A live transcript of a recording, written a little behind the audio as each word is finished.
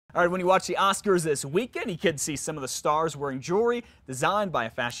All right, when you watch the Oscars this weekend, you can see some of the stars wearing jewelry designed by a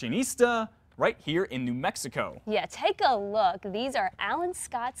fashionista right here in New Mexico. Yeah, take a look. These are Alan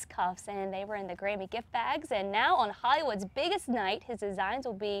Scott's cuffs, and they were in the Grammy gift bags. And now on Hollywood's biggest night, his designs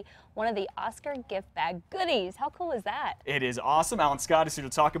will be one of the Oscar gift bag goodies. How cool is that? It is awesome. Alan Scott is here to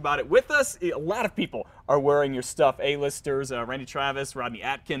talk about it with us. A lot of people are wearing your stuff. A-listers, Randy Travis, Rodney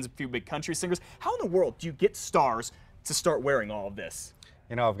Atkins, a few big country singers. How in the world do you get stars to start wearing all of this?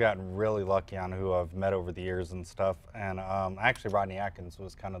 You know, I've gotten really lucky on who I've met over the years and stuff. And actually, Rodney Atkins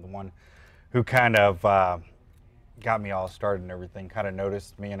was kind of the one who kind of got me all started and everything, kind of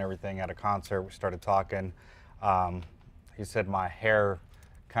noticed me and everything at a concert. We started talking. He said my hair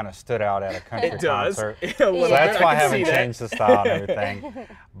kind of stood out at a country concert. So that's why I haven't changed the style and everything.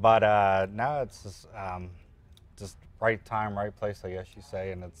 But now it's just right time, right place, I guess you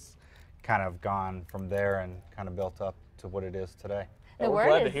say. And it's kind of gone from there and kind of built up to what it is today. We're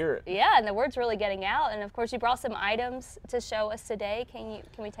glad to hear it. Yeah, and the word's really getting out. And of course, you brought some items to show us today. Can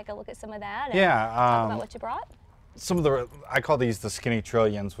we take a look at some of that? And talk about what you brought? Some of the, I call these the skinny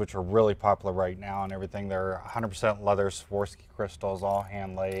trillions, which are really popular right now and everything. They're 100% leather Swarovski crystals, all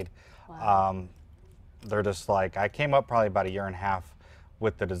hand laid. Wow. They're just like, I came up probably about a year and a half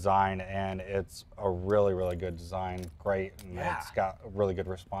with the design, and it's a really, really good design. Great, and it's got a really good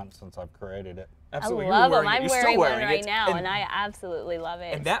response since I've created it. Absolutely. I love them. I'm wearing one right now, and I absolutely love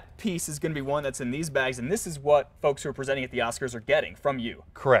it. And that piece is going to be one that's in these bags, and this is what folks who are presenting at the Oscars are getting from you.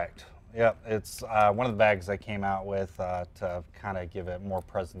 Correct. Yep. It's one of the bags I came out with to kind of give it more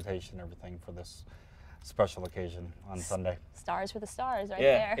presentation and everything for this special occasion on Sunday. Stars for the stars right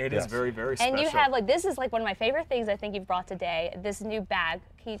there. Yeah, it is very, very special. And you have, like, this is like one of my favorite things I think you've brought today, this new bag.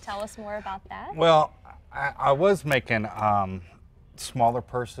 Can you tell us more about that? Well, I was making smaller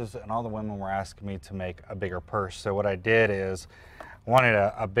purses, and all the women were asking me to make a bigger purse. So what I did is wanted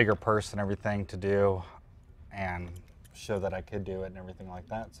a bigger purse and everything to do and show that I could do it and everything like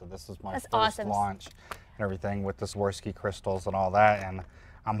that. So this is my first launch and everything with the Swarovski crystals and all that, and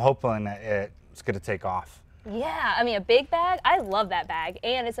I'm hoping that it's going to take off. Yeah, I mean, a big bag, I love that bag,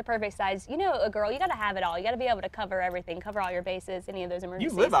 and it's a perfect size. You know, a girl, you got to have it all. You got to be able to cover everything, cover all your bases, any of those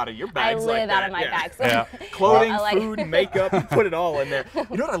emergencies. You live out of your bags. I live out of my bags. Yeah. Clothing, food, makeup, you put it all in there.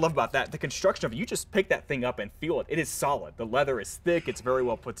 You know what I love about that? The construction of it. You just pick that thing up and feel it. It is solid. The leather is thick. It's very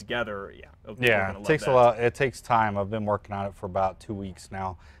well put together. Yeah, it takes a lot. It takes time. I've been working on it for about 2 weeks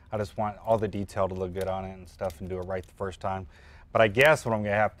now. I just want all the detail to look good on it and stuff and do it right the first time. But I guess what I'm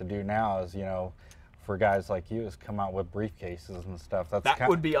going to have to do now is, you know, for guys like you, is come out with briefcases and stuff. That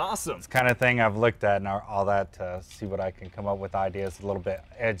would be awesome. It's the kind of thing I've looked at and all that to see what I can come up with ideas a little bit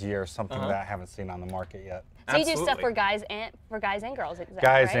edgier, something that I haven't seen on the market yet. So you do stuff for guys and girls, exactly,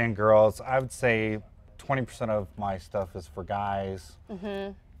 guys right? and girls. I would say 20% of my stuff is for guys.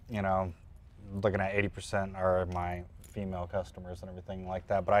 You know, looking at 80% are my female customers and everything like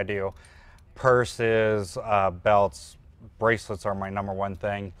that. But I do purses, belts, bracelets are my #1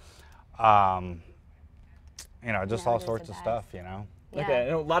 thing. You know, just all sorts of stuff, you know. Yeah. Okay,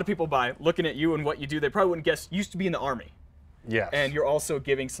 and a lot of people, by looking at you and what you do, they probably wouldn't guess you used to be in the Army. Yes. And you're also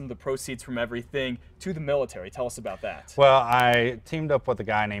giving some of the proceeds from everything to the military. Tell us about that. Well, I teamed up with a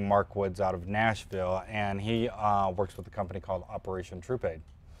guy named Mark Woods out of Nashville, and he works with a company called Operation Troop Aid.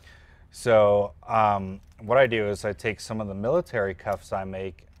 So what I do is I take some of the military cuffs I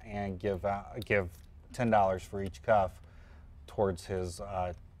make and give $10 for each cuff towards his,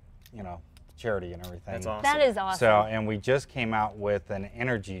 you know, charity and everything. That's awesome. That is awesome. So, and we just came out with an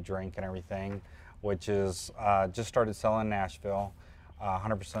energy drink and everything, which is just started selling in Nashville.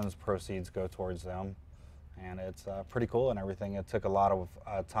 100% of the proceeds go towards them, and it's pretty cool and everything. It took a lot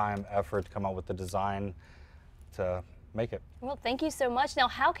of time, effort to come up with the design to make it. Well, thank you so much. Now,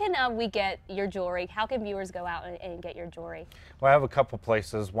 how can we get your jewelry? How can viewers go out and get your jewelry? Well, I have a couple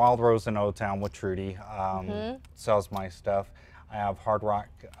places. Wild Rose in Old Town with Trudy sells my stuff. I have Hard Rock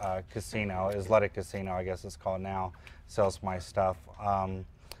Casino, Athletic Casino, I guess it's called now, sells my stuff.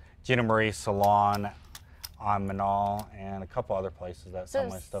 Gina Marie Salon on Manal, and a couple other places that sell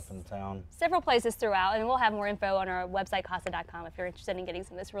my stuff in town. Several places throughout, and we'll have more info on our website, casa.com, if you're interested in getting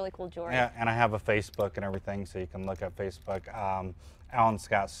some of this really cool jewelry. Yeah, and I have a Facebook and everything, so you can look at Facebook. Alan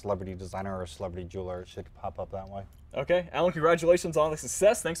Scott, Celebrity Designer or Celebrity Jeweler. It should pop up that way. Okay, Alan, congratulations on all the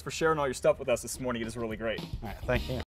success. Thanks for sharing all your stuff with us this morning. It is really great. All right, thank you.